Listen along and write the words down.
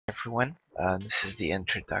everyone. This is the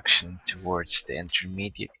introduction towards the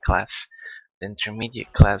intermediate class. The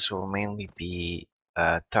intermediate class will mainly be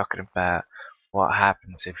talking about what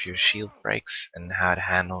happens if your shield breaks and how to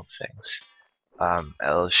handle things.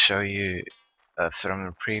 I'll show you from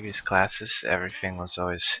the previous classes, everything was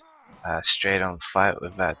always straight on fight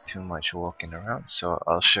without too much walking around. So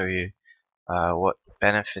I'll show you what the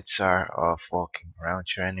benefits are of walking around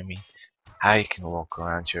your enemy, how you can walk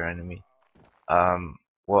around your enemy,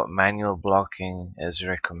 what manual blocking is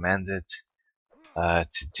recommended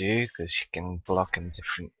to do, because you can block in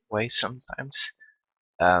different ways sometimes.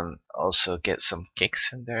 Also get some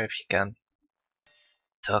kicks in there if you can.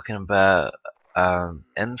 Talking about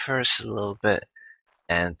inverse a little bit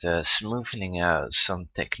and smoothing out some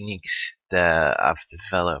techniques that I've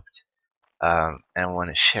developed and want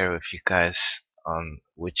to share with you guys on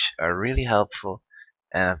which are really helpful,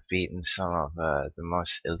 and I've beaten some of the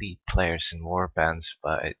most elite players in warbands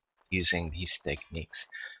by using these techniques.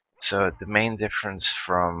 So the main difference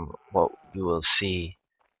from what you will see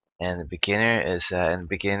in the beginner is that in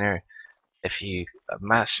beginner, if you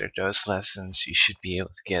master those lessons, you should be able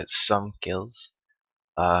to get some kills.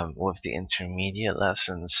 With the intermediate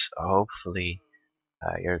lessons, hopefully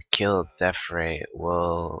your kill death rate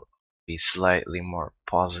will be slightly more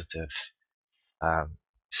positive.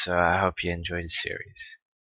 So I hope you enjoy the series.